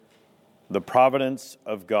the providence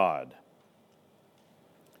of God.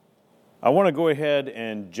 I want to go ahead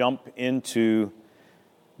and jump into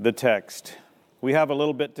the text. We have a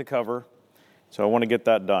little bit to cover, so I want to get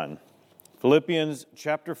that done. Philippians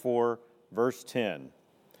chapter 4, verse 10.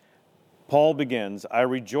 Paul begins, I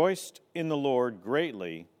rejoiced in the Lord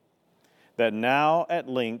greatly that now at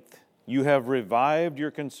length you have revived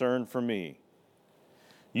your concern for me.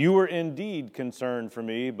 You were indeed concerned for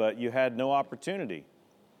me, but you had no opportunity.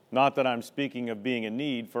 Not that I'm speaking of being in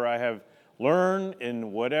need, for I have learned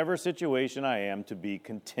in whatever situation I am to be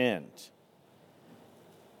content.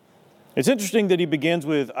 It's interesting that he begins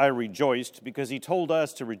with, I rejoiced, because he told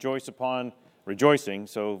us to rejoice upon rejoicing.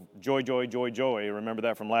 So joy, joy, joy, joy. Remember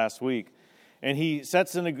that from last week. And he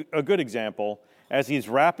sets in a good example as he's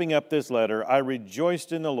wrapping up this letter. I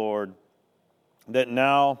rejoiced in the Lord that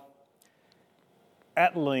now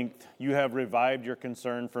at length you have revived your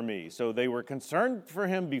concern for me. So they were concerned for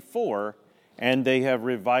him before, and they have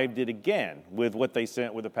revived it again with what they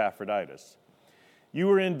sent with Epaphroditus. You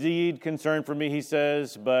were indeed concerned for me, he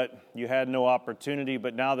says, but you had no opportunity.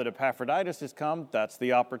 But now that Epaphroditus has come, that's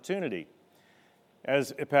the opportunity.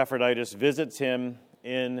 As Epaphroditus visits him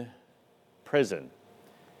in prison,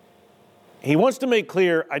 he wants to make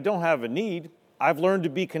clear, I don't have a need. I've learned to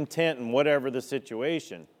be content in whatever the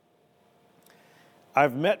situation.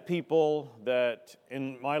 I've met people that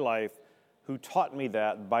in my life who taught me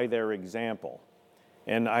that by their example.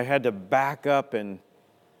 And I had to back up and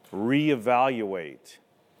reevaluate.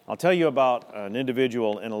 I'll tell you about an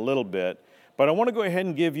individual in a little bit, but I want to go ahead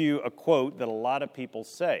and give you a quote that a lot of people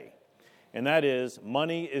say, and that is,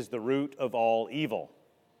 money is the root of all evil.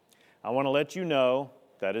 I want to let you know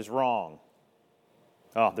that is wrong.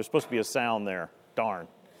 Oh, there's supposed to be a sound there. Darn.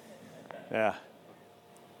 Yeah.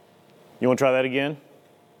 You want to try that again?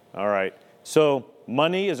 All right. So,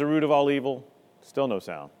 money is the root of all evil. Still no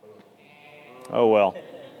sound. Oh, well.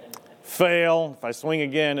 Fail. If I swing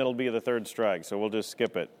again, it'll be the third strike, so we'll just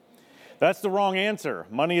skip it. That's the wrong answer.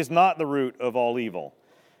 Money is not the root of all evil.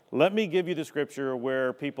 Let me give you the scripture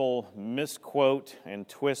where people misquote and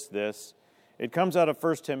twist this. It comes out of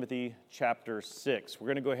 1 Timothy chapter 6. We're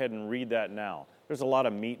going to go ahead and read that now. There's a lot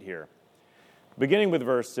of meat here. Beginning with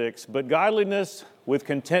verse 6, but godliness with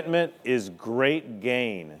contentment is great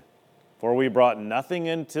gain. For we brought nothing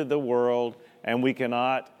into the world, and we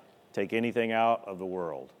cannot take anything out of the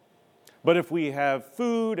world. But if we have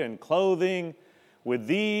food and clothing, with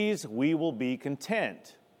these we will be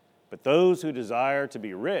content. But those who desire to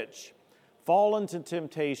be rich fall into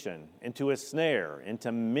temptation, into a snare,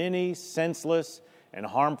 into many senseless and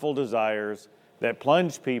harmful desires that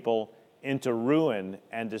plunge people into ruin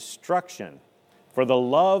and destruction. For the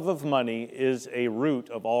love of money is a root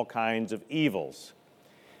of all kinds of evils.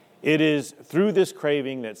 It is through this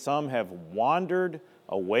craving that some have wandered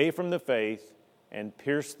away from the faith and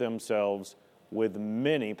pierced themselves with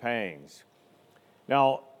many pangs.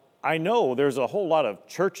 Now, I know there's a whole lot of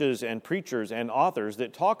churches and preachers and authors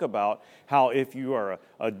that talk about how if you are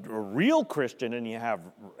a real Christian and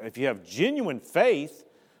if you have genuine faith,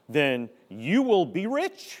 then you will be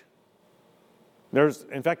rich.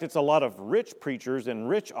 In fact, it's a lot of rich preachers and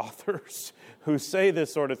rich authors who say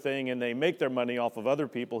this sort of thing, and they make their money off of other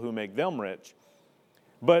people who make them rich.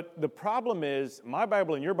 But the problem is, my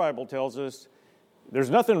Bible and your Bible tells us there's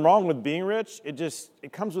nothing wrong with being rich.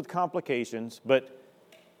 It comes with complications, but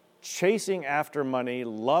chasing after money,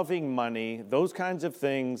 loving money, those kinds of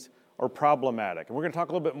things are problematic. And we're going to talk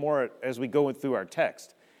a little bit more as we go through our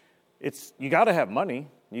text. You got to have money.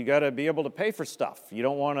 You got to be able to pay for stuff. You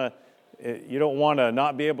don't want to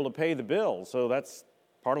not be able to pay the bills. So that's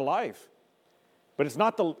part of life. But it's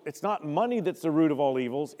not money that's the root of all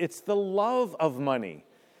evils. It's the love of money.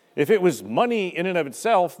 If it was money in and of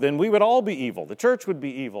itself, then we would all be evil. The church would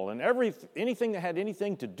be evil, and anything that had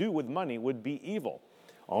anything to do with money would be evil.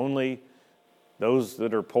 Only those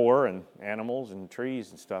that are poor and animals and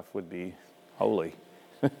trees and stuff would be holy.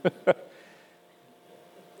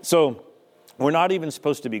 So we're not even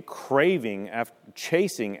supposed to be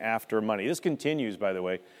chasing after money. This continues, by the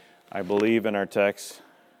way, I believe in our text.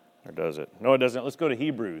 Or does it? No, it doesn't. Let's go to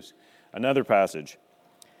Hebrews, another passage.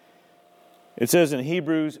 It says in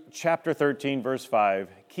Hebrews chapter 13, verse 5,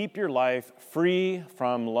 keep your life free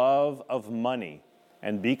from love of money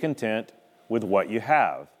and be content with what you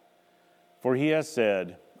have. For he has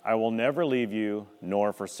said, I will never leave you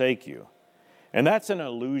nor forsake you. And that's an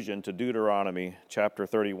allusion to Deuteronomy chapter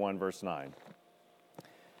 31, verse 9.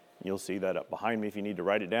 You'll see that up behind me if you need to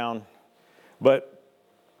write it down. But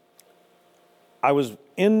I was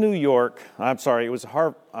in New York, it was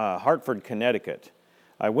Hartford, Connecticut.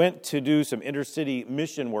 I went to do some intercity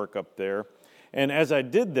mission work up there. And as I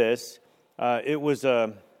did this,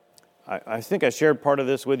 I think I shared part of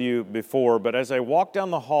this with you before, but as I walked down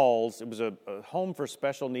the halls, it was a home for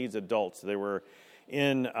special needs adults. They were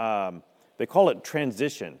in, they call it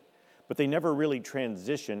transition, but they never really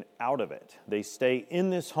transition out of it. They stay in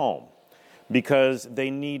this home because they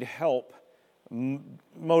need help,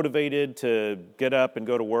 motivated to get up and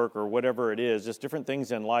go to work or whatever it is, just different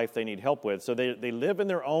things in life they need help with. So they live in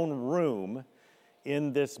their own room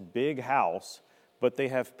in this big house, but they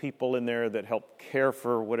have people in there that help care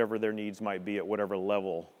for whatever their needs might be at whatever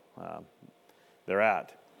level they're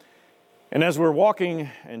at. And as we're walking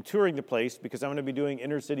and touring the place, because I'm going to be doing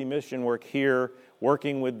inner city mission work here,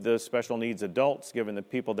 working with the special needs adults, giving the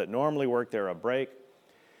people that normally work there a break,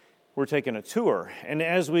 we're taking a tour. And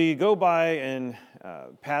as we go by and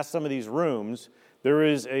pass some of these rooms, there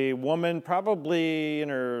is a woman probably in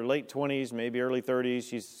her late 20s, maybe early 30s.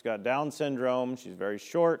 She's got Down syndrome. She's very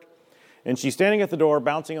short. And she's standing at the door,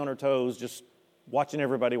 bouncing on her toes, just watching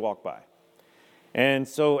everybody walk by. And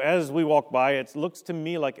so as we walk by, it looks to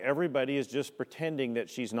me like everybody is just pretending that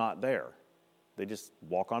she's not there. They just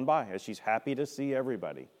walk on by as she's happy to see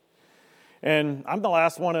everybody. And I'm the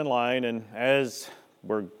last one in line, and as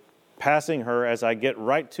we're passing her, as I get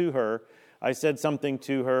right to her, I said something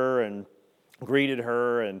to her and greeted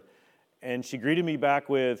her, and she greeted me back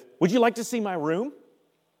with, "Would you like to see my room?"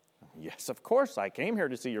 "Yes, of course, I came here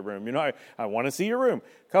to see your room. I want to see your room."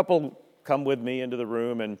 A couple come with me into the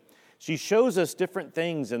room, and she shows us different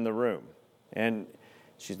things in the room. And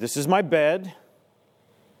this is my bed.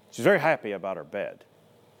 She's very happy about her bed.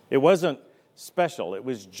 It wasn't special. It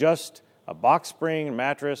was just a box spring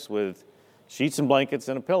mattress with sheets and blankets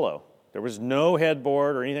and a pillow. There was no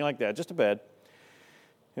headboard or anything like that, just a bed.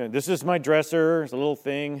 This is my dresser. It's a little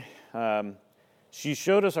thing. She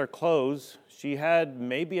showed us our clothes. She had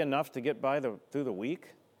maybe enough to get by through the week.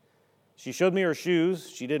 She showed me her shoes.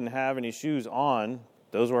 She didn't have any shoes on.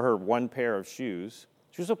 Those were her one pair of shoes.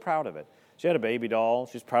 She was so proud of it. She had a baby doll.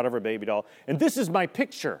 She's proud of her baby doll. And this is my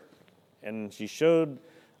picture. And she showed,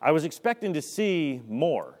 I was expecting to see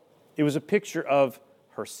more. It was a picture of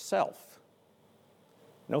herself.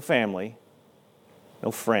 No family,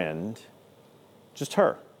 no friend, just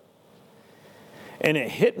her. And it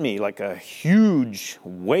hit me like a huge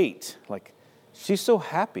weight. Like, she's so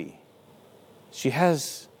happy. She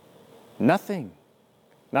has nothing.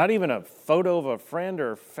 Not even a photo of a friend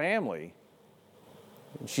or family.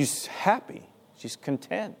 She's happy. She's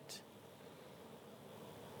content.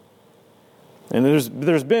 And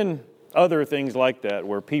there's been other things like that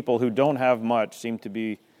where people who don't have much seem to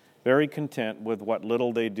be very content with what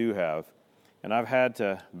little they do have. And I've had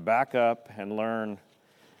to back up and learn,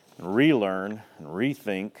 and relearn, and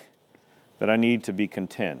rethink that I need to be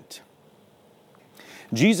content.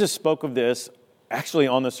 Jesus spoke of this actually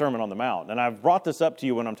on the Sermon on the Mount. And I've brought this up to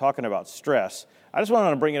you when I'm talking about stress. I just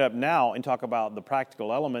want to bring it up now and talk about the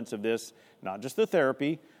practical elements of this, not just the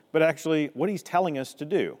therapy, but actually what he's telling us to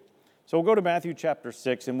do. So we'll go to Matthew chapter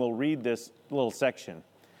 6 and we'll read this little section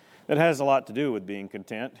that has a lot to do with being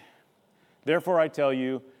content. "Therefore I tell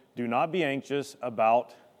you, do not be anxious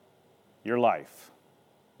about your life,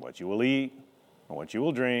 what you will eat or what you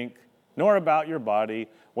will drink, nor about your body,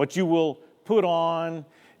 what you will put on.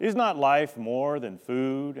 Is not life more than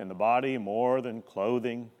food, and the body more than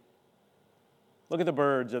clothing? Look at the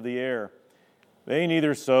birds of the air. They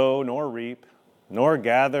neither sow nor reap, nor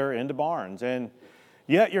gather into barns, and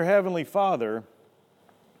yet your heavenly Father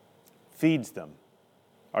feeds them.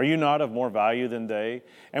 Are you not of more value than they?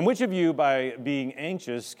 And which of you, by being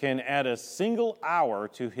anxious, can add a single hour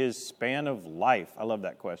to his span of life?" I love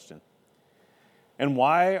that question. "And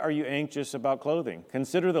why are you anxious about clothing?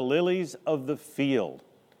 Consider the lilies of the field,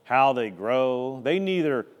 how they grow. They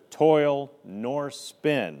neither toil nor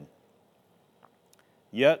spin.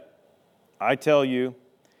 Yet, I tell you,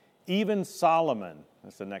 even Solomon,"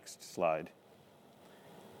 that's the next slide,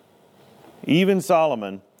 "even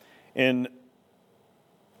Solomon, in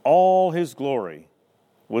all his glory,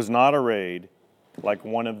 was not arrayed like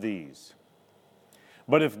one of these.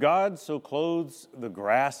 But if God so clothes the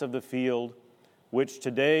grass of the field, which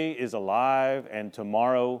today is alive and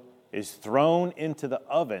tomorrow is thrown into the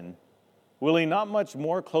oven, will he not much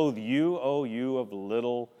more clothe you, O you of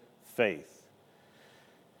little faith?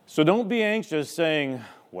 So don't be anxious, saying,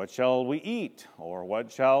 'What shall we eat?' Or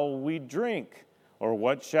 'What shall we drink?' Or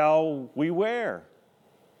 'What shall we wear?'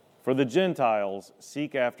 For the Gentiles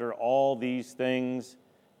seek after all these things,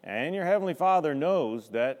 and your heavenly Father knows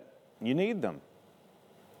that you need them.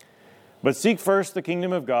 But seek first the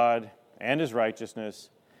kingdom of God and his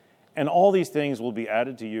righteousness, and all these things will be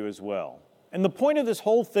added to you as well." And the point of this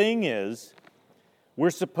whole thing is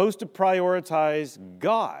we're supposed to prioritize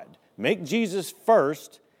God, Make Jesus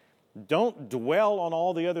first. Don't dwell on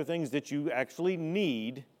all the other things that you actually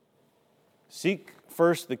need. Seek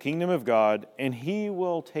first the kingdom of God, and He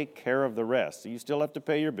will take care of the rest. So you still have to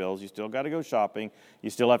pay your bills. You still got to go shopping. You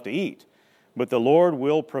still have to eat. But the Lord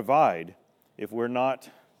will provide if we're not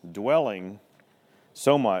dwelling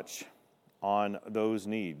so much on those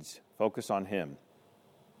needs. Focus on Him.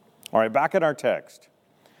 All right, back at our text.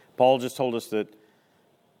 Paul just told us that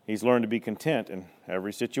he's learned to be content in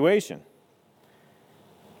every situation.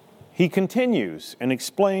 He continues and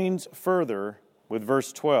explains further with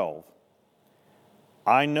verse 12.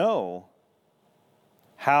 I know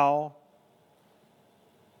how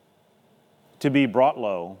to be brought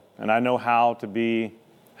low, and I know how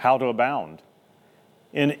to abound.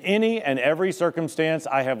 In any and every circumstance,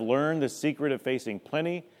 I have learned the secret of facing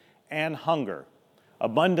plenty and hunger,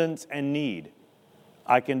 abundance and need.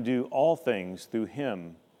 I can do all things through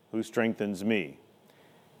Him who strengthens me.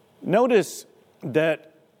 Notice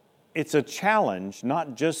that it's a challenge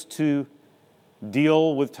not just to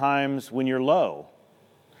deal with times when you're low.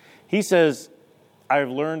 He says, I've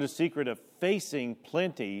learned the secret of facing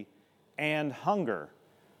plenty and hunger.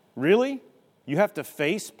 Really? You have to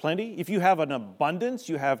face plenty? If you have an abundance,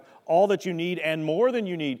 you have all that you need and more than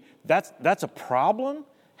you need, that's a problem?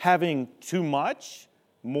 Having too much?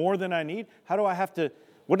 More than I need?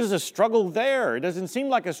 What is a struggle there? It doesn't seem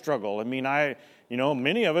like a struggle. I mean,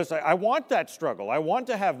 many of us, I want that struggle. I want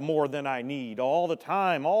to have more than I need all the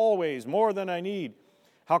time, always, more than I need.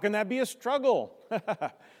 How can that be a struggle?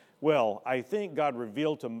 Well, I think God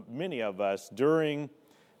revealed to many of us during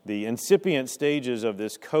the incipient stages of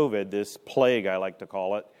this COVID, this plague I like to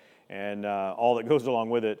call it, and all that goes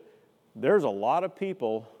along with it, there's a lot of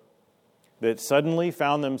people that suddenly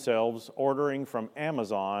found themselves ordering from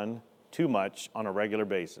Amazon too much on a regular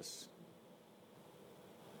basis.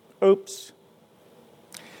 Oops.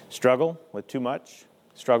 Struggle with too much.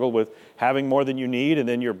 Struggle with having more than you need, and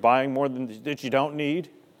then you're buying more than that you don't need.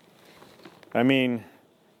 I mean,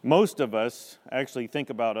 most of us actually think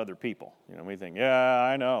about other people. We think, yeah,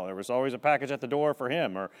 I know, there was always a package at the door for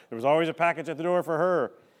him, or there was always a package at the door for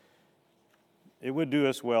her. It would do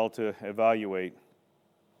us well to evaluate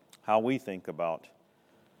how we think about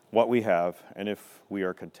what we have and if we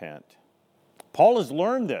are content. Paul has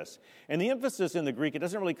learned this, and the emphasis in the Greek, it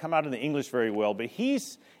doesn't really come out in the English very well, but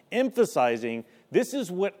he's emphasizing, this is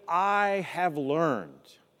what I have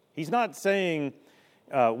learned. He's not saying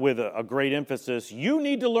with a great emphasis, you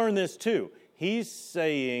need to learn this too. He's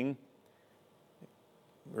saying,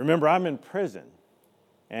 remember, I'm in prison,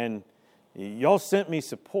 and y'all sent me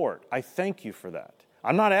support. I thank you for that.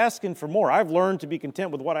 I'm not asking for more. I've learned to be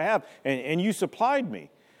content with what I have, and you supplied me.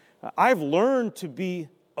 I've learned to be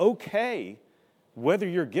okay whether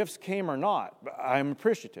your gifts came or not. I'm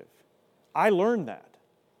appreciative. I learned that.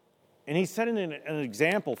 And he's setting an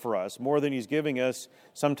example for us more than he's giving us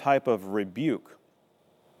some type of rebuke.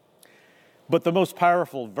 But the most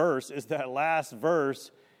powerful verse is that last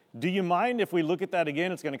verse. Do you mind if we look at that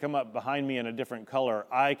again? It's going to come up behind me in a different color.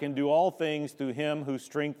 I can do all things through Him who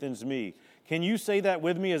strengthens me. Can you say that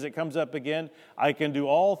with me as it comes up again? I can do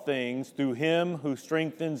all things through Him who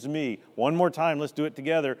strengthens me. One more time, let's do it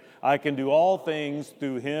together. I can do all things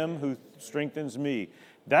through Him who strengthens me.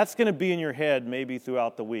 That's going to be in your head maybe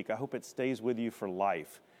throughout the week. I hope it stays with you for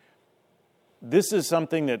life. This is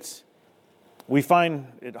something we find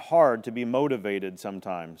it hard to be motivated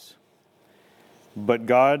sometimes. But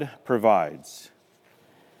God provides.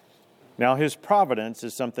 Now, His providence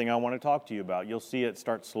is something I want to talk to you about. You'll see it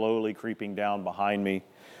start slowly creeping down behind me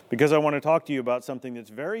because I want to talk to you about something that's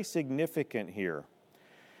very significant here.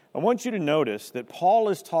 I want you to notice that Paul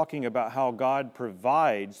is talking about how God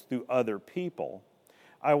provides through other people.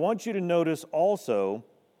 I want you to notice also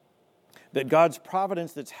that God's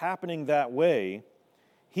providence that's happening that way,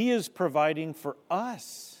 He is providing for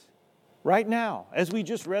us right now, as we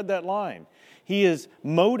just read that line. He is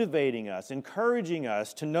motivating us, encouraging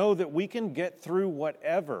us to know that we can get through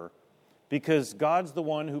whatever because God's the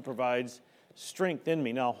one who provides strength in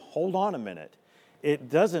me. Now, hold on a minute. It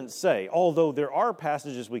doesn't say, although there are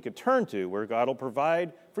passages we could turn to where God will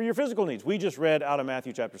provide for your physical needs. We just read out of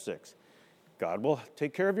Matthew chapter 6. God will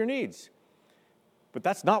take care of your needs. But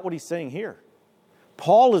that's not what he's saying here.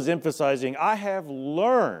 Paul is emphasizing, I have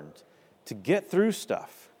learned to get through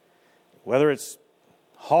stuff, whether it's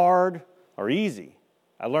hard or easy.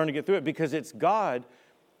 I learned to get through it because it's God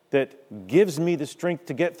that gives me the strength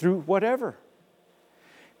to get through whatever.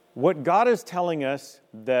 What God is telling us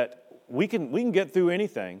that we can get through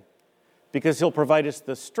anything because He'll provide us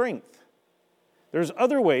the strength. There's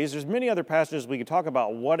other ways, there's many other passages we could talk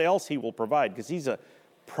about what else He will provide because He's a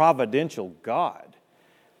providential God.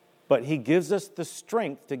 but He gives us the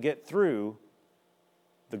strength to get through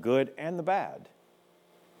the good and the bad.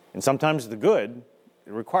 And sometimes the good,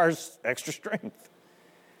 it requires extra strength.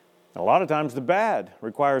 A lot of times the bad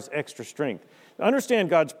requires extra strength. Understand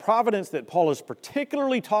God's providence that Paul is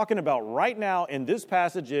particularly talking about right now in this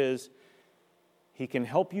passage is He can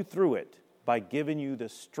help you through it by giving you the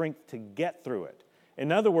strength to get through it.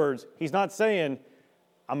 In other words, He's not saying,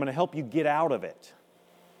 I'm going to help you get out of it.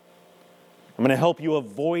 I'm going to help you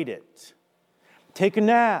avoid it. Take a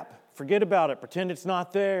nap. Forget about it. Pretend it's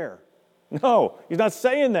not there. No, He's not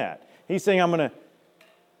saying that. He's saying, I'm going to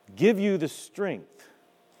give you the strength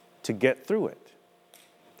to get through it.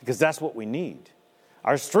 Because that's what we need.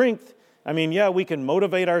 Our strength, we can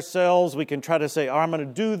motivate ourselves. We can try to say, I'm going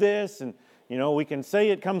to do this. And, we can say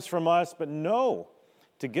it comes from us. But no,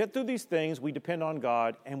 to get through these things, we depend on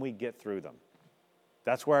God and we get through them.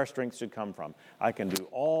 That's where our strength should come from. I can do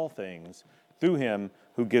all things through Him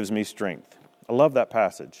who gives me strength. I love that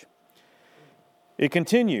passage. It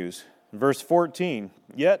continues, verse 14.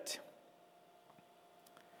 Yet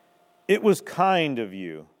it was kind of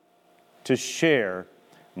you to share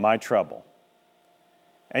my trouble.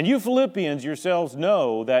 And you Philippians yourselves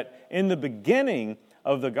know that in the beginning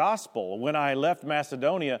of the gospel, when I left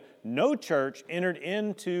Macedonia, no church entered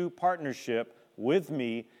into partnership with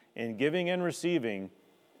me in giving and receiving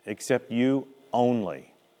except you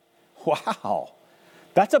only. Wow,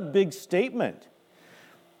 that's a big statement.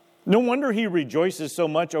 No wonder he rejoices so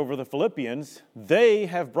much over the Philippians. They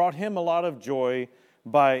have brought him a lot of joy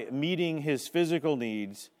by meeting his physical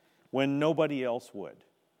needs when nobody else would.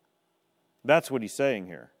 That's what he's saying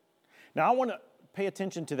here. Now, I want to pay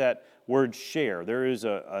attention to that word share. There is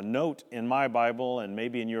a note in my Bible and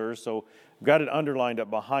maybe in yours, so I've got it underlined up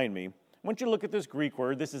behind me. I want you to look at this Greek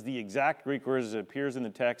word. This is the exact Greek word as it appears in the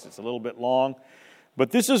text. It's a little bit long, but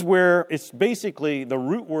this is where it's basically the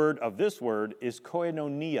root word of this word is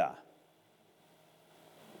koinonia.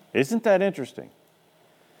 Isn't that interesting?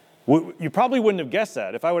 You probably wouldn't have guessed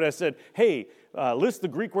that. If I would have said, hey, list the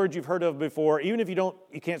Greek words you've heard of before. Even if you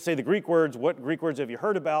can't say the Greek words, what Greek words have you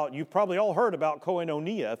heard about? You've probably all heard about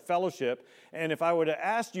koinonia, fellowship. And if I would have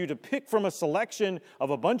asked you to pick from a selection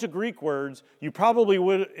of a bunch of Greek words, you probably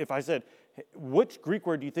would, if I said, which Greek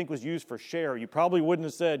word do you think was used for share? You probably wouldn't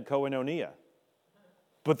have said koinonia.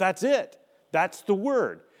 But that's it. That's the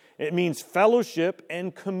word. It means fellowship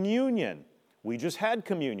and communion. We just had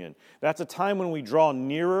communion. That's a time when we draw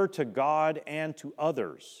nearer to God and to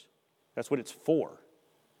others. That's what it's for.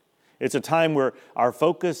 It's a time where our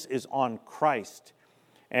focus is on Christ,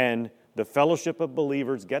 and the fellowship of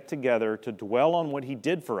believers get together to dwell on what He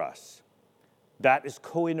did for us. That is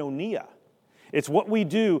koinonia. It's what we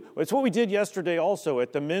do. It's what we did yesterday also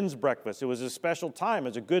at the men's breakfast. It was a special time. It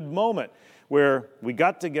was a good moment where we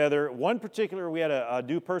got together. One particular, we had a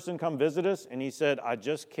new person come visit us, and he said, I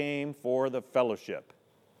just came for the fellowship.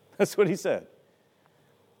 That's what he said.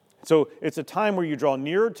 So it's a time where you draw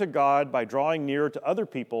nearer to God by drawing nearer to other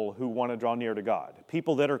people who want to draw near to God,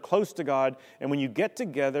 people that are close to God. And when you get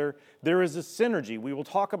together, there is a synergy. We will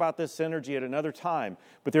talk about this synergy at another time,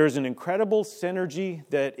 but there is an incredible synergy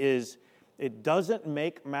that it doesn't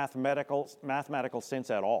make mathematical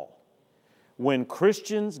sense at all. When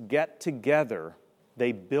Christians get together,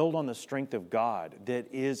 they build on the strength of God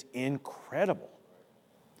that is incredible.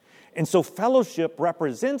 And so fellowship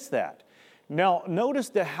represents that. Now,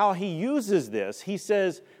 notice how he uses this. He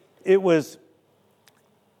says, it was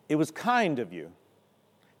kind of you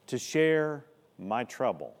to share my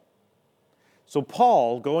trouble. So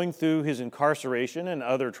Paul, going through his incarceration and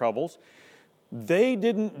other troubles, they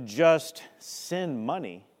didn't just send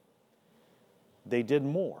money, they did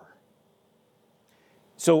more.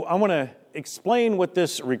 So I want to explain what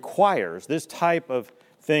this requires, this type of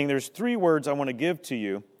thing. There's 3 words I want to give to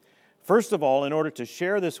you. First of all, in order to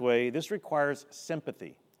share this way, this requires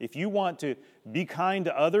sympathy. If you want to be kind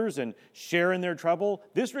to others and share in their trouble,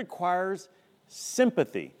 this requires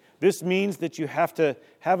sympathy. This means that you have to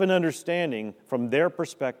have an understanding from their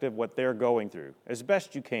perspective what they're going through as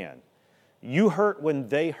best you can. You hurt when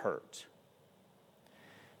they hurt.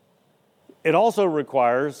 It also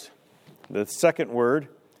requires, the second word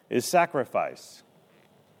is sacrifice.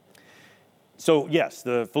 So yes,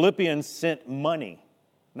 the Philippians sent money.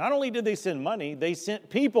 Not only did they send money, they sent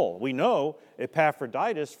people. We know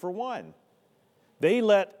Epaphroditus for one. They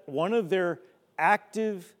let one of their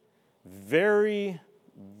active, very,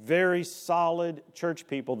 very solid church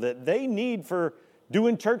people that they need for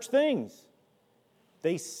doing church things,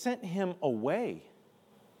 they sent him away,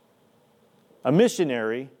 a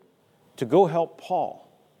missionary, to go help Paul.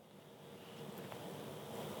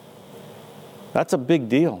 That's a big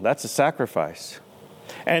deal. That's a sacrifice.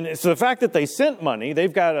 And so the fact that they sent money,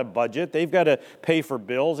 they've got a budget, they've got to pay for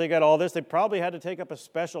bills, they got all this. They probably had to take up a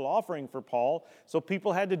special offering for Paul, so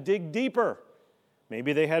people had to dig deeper.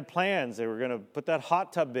 Maybe they had plans. They were going to put that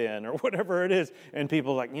hot tub in or whatever it is. And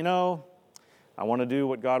people are like, I want to do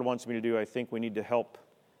what God wants me to do. I think we need to help.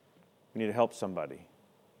 We need to help somebody.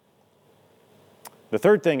 The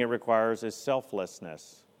third thing it requires is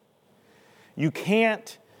selflessness. You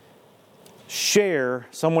can't share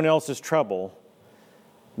someone else's trouble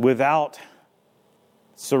without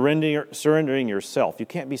surrendering yourself. You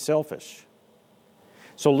can't be selfish.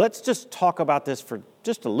 So let's just talk about this for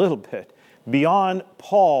just a little bit. Beyond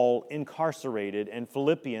Paul incarcerated and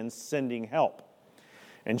Philippians sending help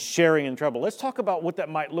and sharing in trouble, let's talk about what that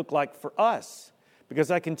might look like for us. Because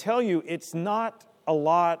I can tell you it's not a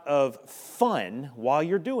lot of fun while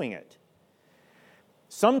you're doing it.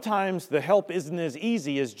 Sometimes the help isn't as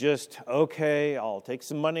easy as just, okay, I'll take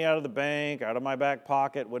some money out of the bank, out of my back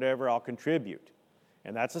pocket, whatever, I'll contribute.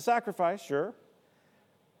 And that's a sacrifice, sure.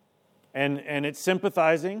 And it's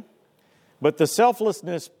sympathizing. But the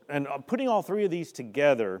selflessness and putting all three of these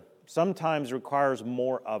together sometimes requires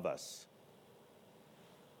more of us.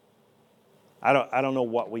 I don't know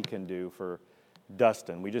what we can do for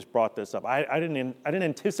Dustin. We just brought this up. I didn't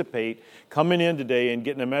anticipate coming in today and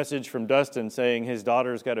getting a message from Dustin saying his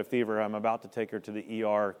daughter's got a fever. I'm about to take her to the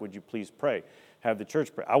ER. Would you please pray? Have the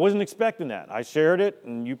church pray. I wasn't expecting that. I shared it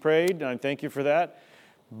and you prayed, and I thank you for that.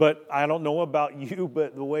 But I don't know about you,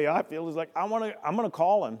 but the way I feel is like I'm gonna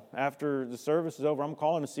call him after the service is over. I'm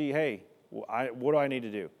calling him to see, hey, what do I need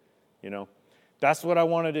to do? That's what I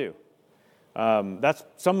want to do. That's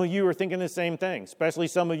some of you are thinking the same thing, especially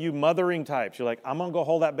some of you mothering types. You're like, I'm going to go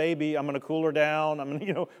hold that baby. I'm going to cool her down.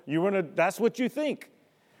 That's what you think.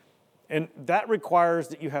 And that requires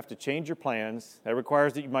that you have to change your plans. That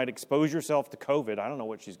requires that you might expose yourself to COVID. I don't know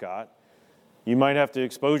what she's got. You might have to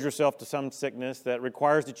expose yourself to some sickness. That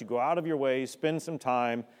requires that you go out of your way, spend some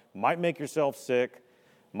time, might make yourself sick,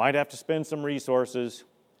 might have to spend some resources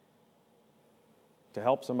to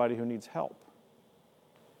help somebody who needs help.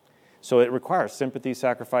 So it requires sympathy,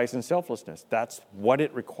 sacrifice, and selflessness. That's what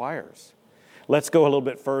it requires. Let's go a little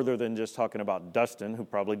bit further than just talking about Dustin, who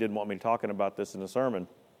probably didn't want me talking about this in the sermon.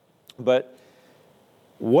 But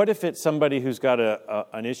what if it's somebody who's got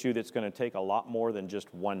an issue that's going to take a lot more than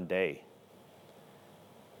just one day?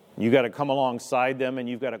 You got to come alongside them, and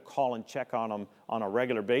you've got to call and check on them on a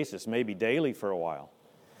regular basis, maybe daily for a while.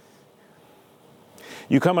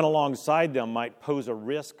 You coming alongside them might pose a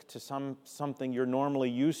risk to something you're normally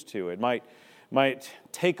used to. It might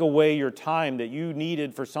take away your time that you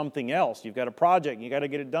needed for something else. You've got a project, you got to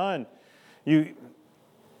get it done.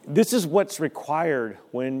 This is what's required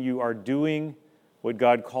when you are doing what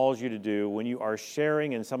God calls you to do, when you are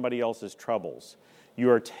sharing in somebody else's troubles. You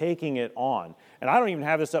are taking it on. And I don't even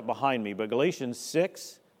have this up behind me, but Galatians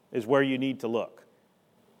 6 is where you need to look.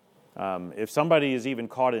 If somebody is even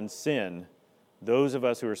caught in sin, those of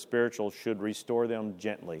us who are spiritual should restore them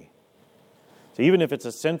gently. So even if it's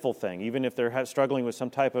a sinful thing, even if they're struggling with some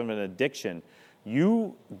type of an addiction,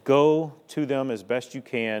 you go to them as best you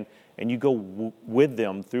can, and you go with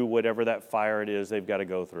them through whatever that fire it is they've got to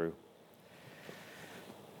go through.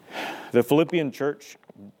 The Philippian church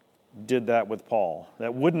did that with Paul.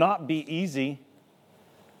 That would not be easy.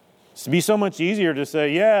 It'd be so much easier to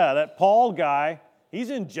say, yeah, that Paul guy, he's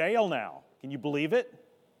in jail now. Can you believe it?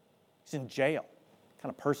 He's in jail. What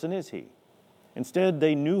kind of person is he? Instead,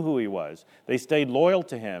 they knew who he was. They stayed loyal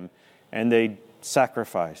to him, and they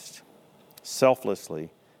sacrificed selflessly,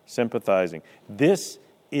 sympathizing. This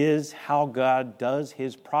is how God does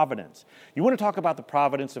his providence. You want to talk about the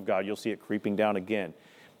providence of God, you'll see it creeping down again.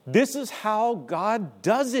 This is how God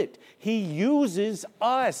does it. He uses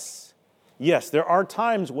us. Yes, there are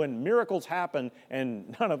times when miracles happen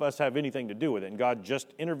and none of us have anything to do with it, and God just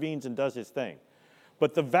intervenes and does his thing.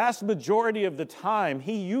 But the vast majority of the time,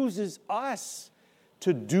 he uses us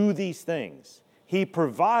to do these things. He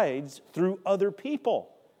provides through other people.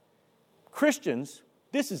 Christians,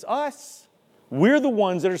 this is us. We're the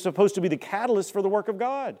ones that are supposed to be the catalyst for the work of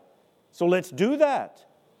God. So let's do that.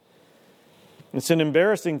 It's an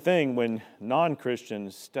embarrassing thing when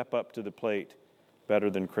non-Christians step up to the plate better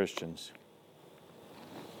than Christians.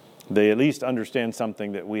 They at least understand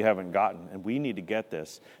something that we haven't gotten, and we need to get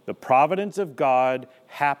this. The providence of God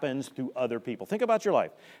happens through other people. Think about your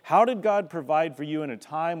life. How did God provide for you in a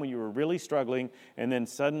time when you were really struggling, and then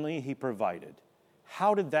suddenly he provided?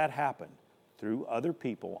 How did that happen? Through other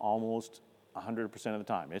people almost 100% of the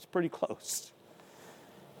time. It's pretty close.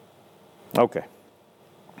 Okay.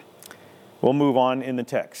 We'll move on in the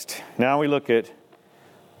text. Now we look at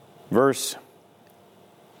verse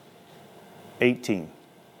 18.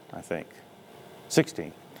 I think.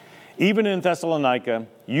 16. Even in Thessalonica,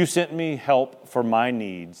 you sent me help for my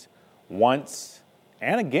needs once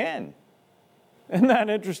and again. Isn't that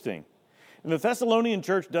interesting? And the Thessalonian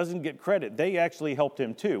church doesn't get credit. They actually helped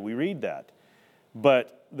him too. We read that.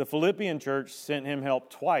 But the Philippian church sent him help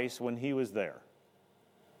twice when he was there.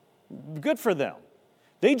 Good for them.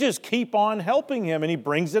 They just keep on helping him, and he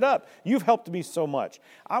brings it up. You've helped me so much.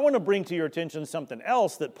 I want to bring to your attention something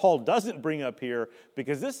else that Paul doesn't bring up here,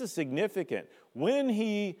 because this is significant. When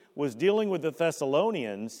he was dealing with the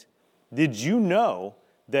Thessalonians, did you know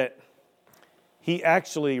that he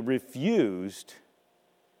actually refused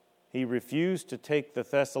to take the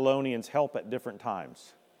Thessalonians' help at different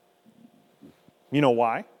times? You know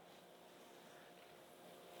why?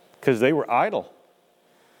 Because they were idle.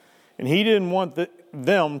 And he didn't want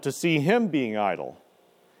them to see him being idle.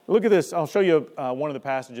 Look at this. I'll show you one of the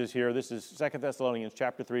passages here. This is 2 Thessalonians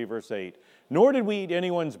chapter 3, verse 8. Nor did we eat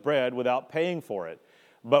anyone's bread without paying for it,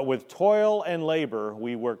 but with toil and labor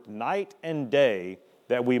we worked night and day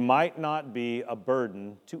that we might not be a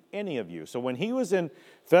burden to any of you. So when he was in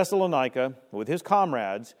Thessalonica with his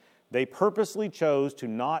comrades, they purposely chose to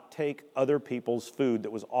not take other people's food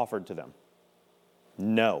that was offered to them.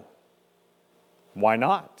 No. Why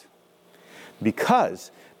not?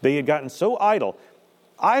 Because they had gotten so idle.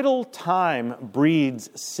 Idle time breeds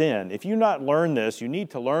sin. If you not learn this, you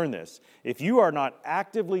need to learn this. If you are not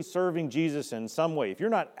actively serving Jesus in some way, if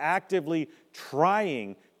you're not actively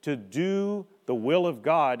trying to do the will of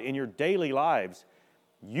God in your daily lives,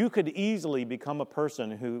 you could easily become a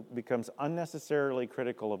person who becomes unnecessarily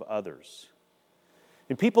critical of others.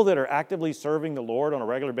 And people that are actively serving the Lord on a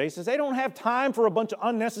regular basis, they don't have time for a bunch of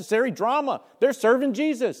unnecessary drama. They're serving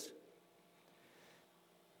Jesus.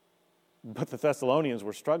 But the Thessalonians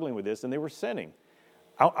were struggling with this, and they were sinning.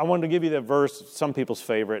 I wanted to give you the verse, some people's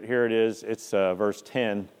favorite. Here it is. It's verse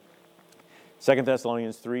 10, 2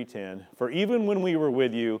 Thessalonians 3:10. For even when we were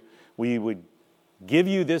with you, we would give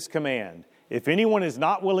you this command. If anyone is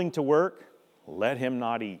not willing to work, let him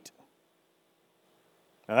not eat.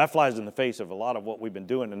 Now that flies in the face of a lot of what we've been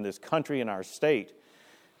doing in this country and our state.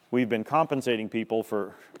 We've been compensating people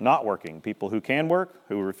for not working. People who can work,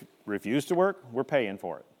 who refuse to work, we're paying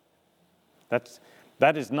for it.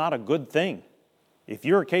 That is not a good thing. If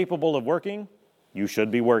you're capable of working, you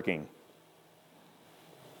should be working.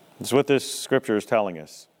 That's what this scripture is telling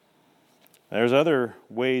us. There's other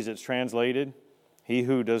ways it's translated. He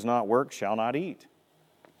who does not work shall not eat.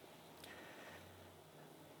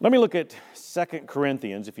 Let me look at 2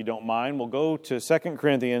 Corinthians, if you don't mind. We'll go to 2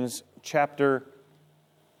 Corinthians chapter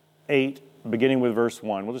 8, beginning with verse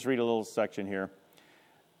 1. We'll just read a little section here.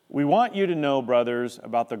 We want you to know, brothers,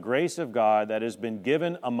 about the grace of God that has been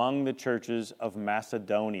given among the churches of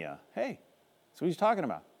Macedonia. Hey, that's what he's talking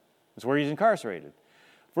about. That's where he's incarcerated.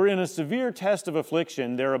 For in a severe test of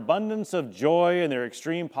affliction, their abundance of joy and their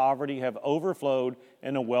extreme poverty have overflowed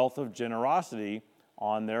in a wealth of generosity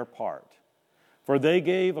on their part. For they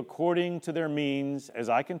gave according to their means, as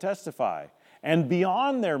I can testify, and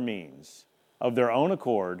beyond their means, of their own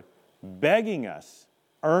accord, begging us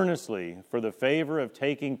earnestly for the favor of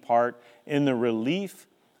taking part in the relief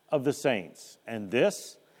of the saints. And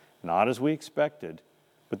this, not as we expected,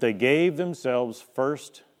 but they gave themselves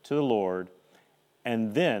first to the Lord,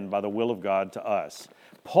 and then by the will of God to us.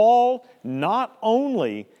 Paul not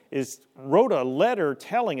only wrote a letter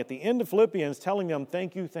telling, at the end of Philippians, telling them,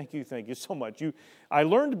 thank you so much. I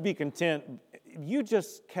learned to be content. You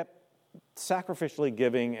just kept sacrificially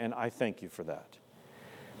giving, and I thank you for that.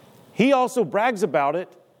 He also brags about it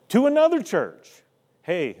to another church.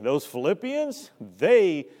 Hey, those Philippians,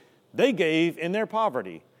 they gave in their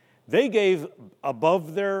poverty. They gave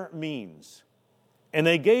above their means. And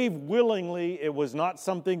they gave willingly. It was not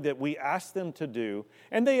something that we asked them to do.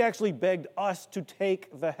 And they actually begged us to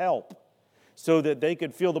take the help so that they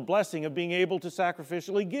could feel the blessing of being able to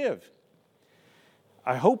sacrificially give.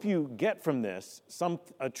 I hope you get from this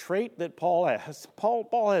a trait that Paul has.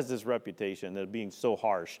 Paul has this reputation of being so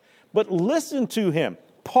harsh. But listen to him.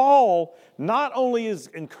 Paul not only is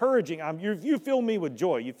encouraging, you fill me with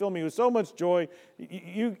joy. You fill me with so much joy.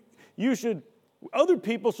 Other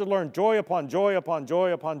people should learn joy upon joy upon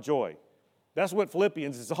joy upon joy. That's what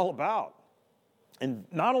Philippians is all about. And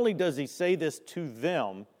not only does he say this to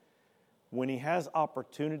them, when he has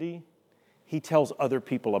opportunity, he tells other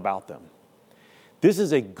people about them. This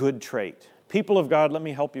is a good trait. People of God, let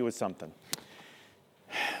me help you with something.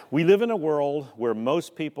 We live in a world where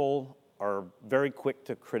most people are very quick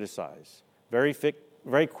to criticize, very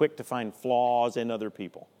quick to find flaws in other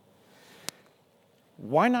people.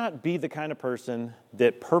 Why not be the kind of person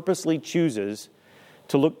that purposely chooses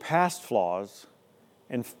to look past flaws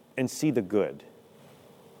and see the good.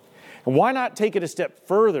 And why not take it a step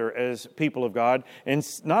further as people of God and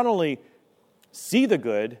not only see the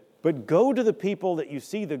good, but go to the people that you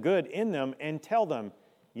see the good in them and tell them,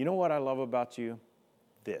 you know what I love about you?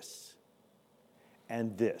 This,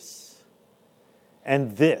 and this,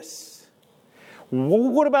 and this.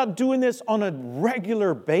 What about doing this on a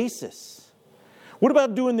regular basis? What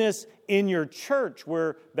about doing this in your church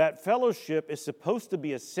where that fellowship is supposed to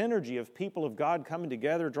be a synergy of people of God coming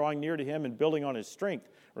together, drawing near to Him and building on His strength?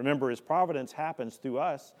 Remember, His providence happens through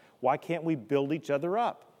us. Why can't we build each other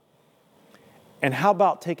up? And how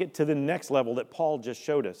about take it to the next level that Paul just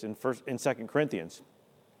showed us in 2 Corinthians?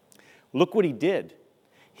 Look what he did.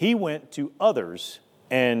 He went to others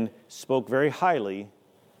and spoke very highly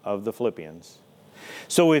of the Philippians.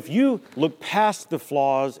 So if you look past the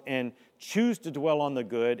flaws and choose to dwell on the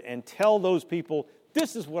good and tell those people,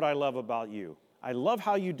 this is what I love about you. I love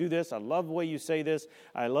how you do this. I love the way you say this.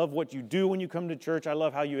 I love what you do when you come to church. I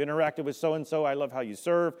love how you interacted with so-and-so. I love how you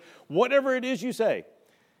serve. Whatever it is you say.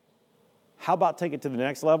 How about take it to the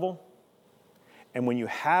next level? And when you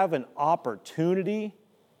have an opportunity,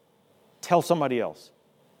 tell somebody else.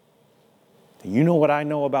 You know what I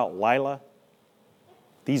know about Lila?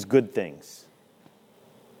 These good things.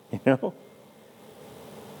 You know?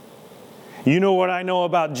 You know what I know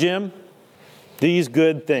about Jim? These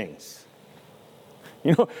good things.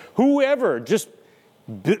 You know, whoever, just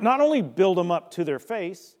not only build them up to their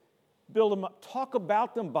face, build them up, talk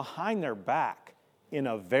about them behind their back in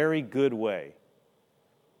a very good way.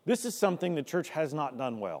 This is something the church has not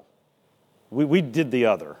done well. We did the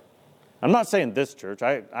other. I'm not saying this church.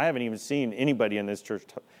 I haven't even seen anybody in this church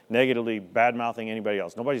negatively bad-mouthing anybody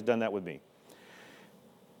else. Nobody's done that with me.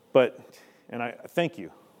 And I thank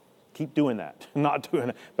you. Keep doing that. Not doing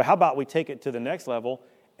that. But how about we take it to the next level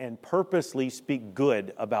and purposely speak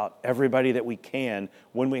good about everybody that we can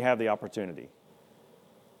when we have the opportunity?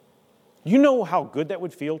 You know how good that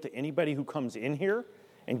would feel to anybody who comes in here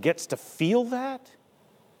and gets to feel that?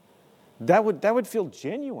 That would feel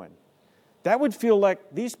genuine. That would feel like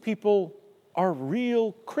these people are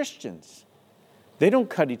real Christians. They don't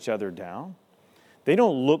cut each other down. They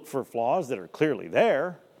don't look for flaws that are clearly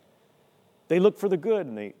there. They look for the good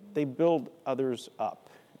and they build others up.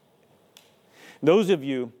 Those of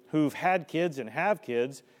you who've had kids and have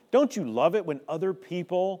kids, don't you love it when other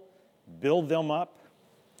people build them up?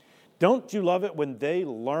 Don't you love it when they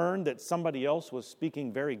learn that somebody else was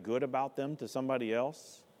speaking very good about them to somebody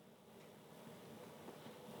else?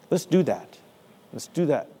 Let's do that. Let's do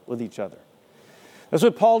that with each other. That's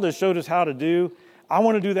what Paul just showed us how to do. I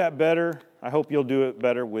want to do that better. I hope you'll do it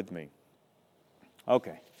better with me.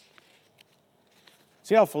 Okay.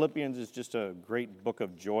 See how Philippians is just a great book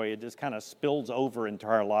of joy? It just kind of spills over into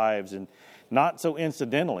our lives, and not so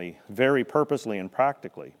incidentally, very purposely and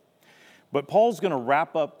practically. But Paul's going to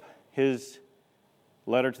wrap up his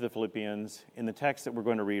letter to the Philippians in the text that we're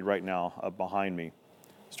going to read right now up behind me,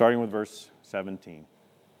 starting with verse 17.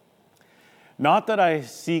 Not that I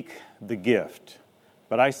seek the gift,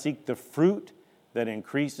 but I seek the fruit that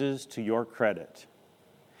increases to your credit.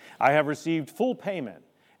 I have received full payment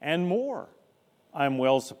and more. I am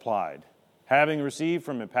well supplied, having received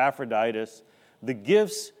from Epaphroditus the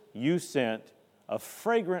gifts you sent, a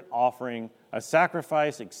fragrant offering, a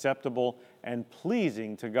sacrifice acceptable and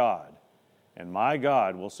pleasing to God. And my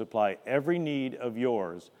God will supply every need of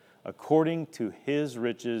yours according to His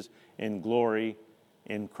riches in glory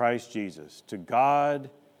in Christ Jesus.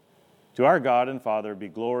 To our God and Father, be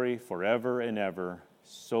glory forever and ever.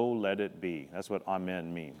 So let it be. That's what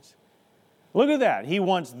amen means. Look at that. He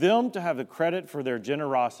wants them to have the credit for their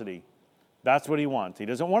generosity. That's what he wants. He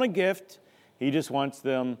doesn't want a gift. He just wants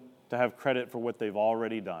them to have credit for what they've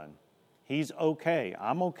already done. He's okay.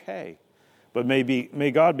 I'm okay. But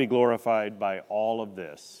may God be glorified by all of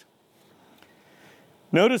this.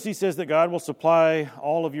 Notice he says that God will supply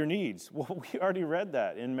all of your needs. Well, we already read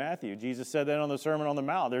that in Matthew. Jesus said that on the Sermon on the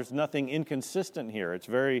Mount. There's nothing inconsistent here. It's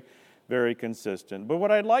very, very consistent. But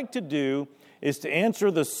what I'd like to do is to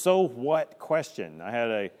answer the so what question. I had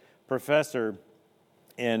a professor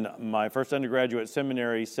in my first undergraduate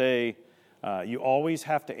seminary say, you always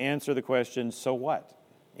have to answer the question, so what?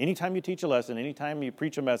 Anytime you teach a lesson, anytime you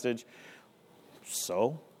preach a message,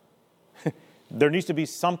 so? There needs to be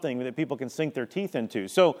something that people can sink their teeth into.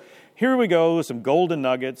 So here we go, some golden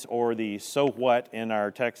nuggets, or the so what in our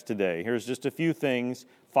text today. Here's just a few things,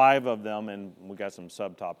 5 of them, and we got some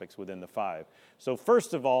subtopics within the 5. So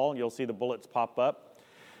first of all, you'll see the bullets pop up.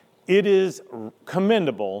 It is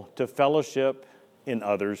commendable to fellowship in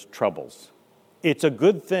others' troubles. It's a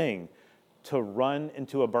good thing to run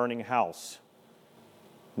into a burning house,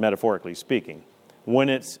 metaphorically speaking. when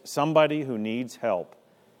it's somebody who needs help,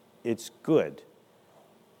 it's good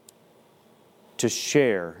to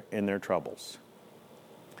share in their troubles.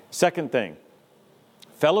 Second thing,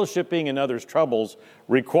 fellowshipping in others' troubles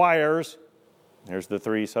requires, here's the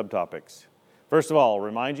three subtopics. First of all,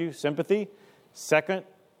 remind you, sympathy. Second,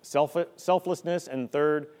 selflessness. And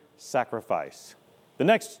third, sacrifice. The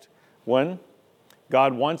next one,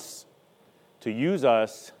 God wants to use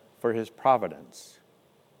us for His providence.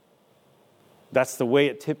 That's the way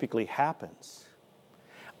it typically happens.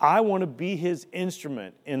 I want to be His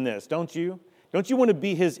instrument in this, don't you? Don't you want to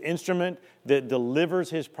be His instrument that delivers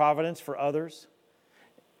His providence for others?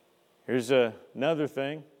 Here's another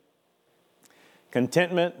thing.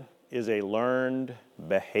 Contentment is a learned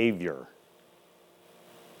behavior.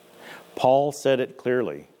 Paul said it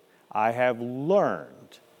clearly. I have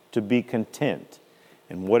learned to be content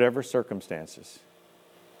in whatever circumstances.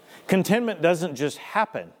 Contentment doesn't just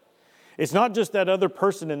happen. It's not just that other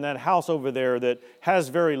person in that house over there that has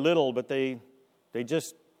very little, but they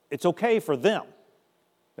just, it's okay for them.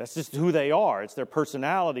 That's just who they are. It's their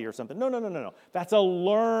personality or something. No. That's a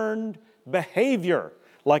learned behavior.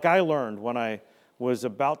 Like I learned when I was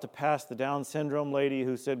about to pass the Down syndrome lady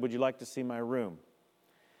who said, would you like to see my room?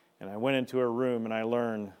 And I went into her room and I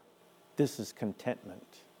learned, this is contentment.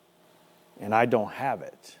 And I don't have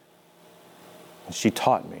it. And she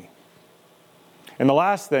taught me. And the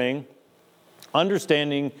last thing,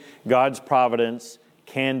 understanding God's providence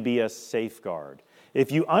can be a safeguard.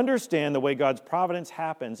 If you understand the way God's providence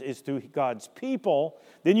happens is through God's people,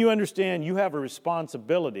 then you understand you have a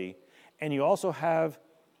responsibility, and you also have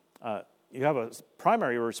a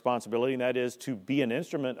primary responsibility, and that is to be an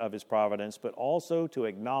instrument of His providence, but also to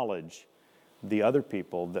acknowledge the other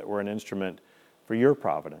people that were an instrument for your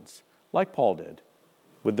providence, like Paul did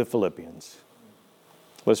with the Philippians.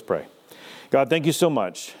 Let's pray. God, thank you so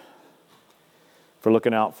much for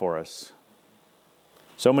looking out for us.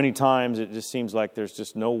 So many times it just seems like there's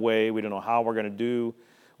just no way. We don't know how we're going to do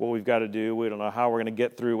what we've got to do. We don't know how we're going to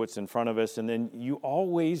get through what's in front of us. And then you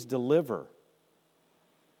always deliver.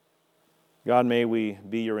 God, may we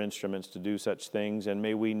be your instruments to do such things, and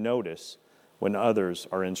may we notice when others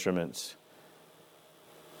are instruments.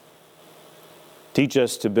 Teach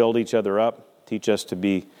us to build each other up. Teach us to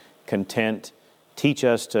be content. Teach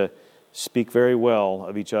us to speak very well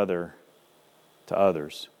of each other to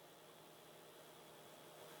others.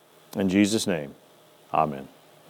 In Jesus' name, amen.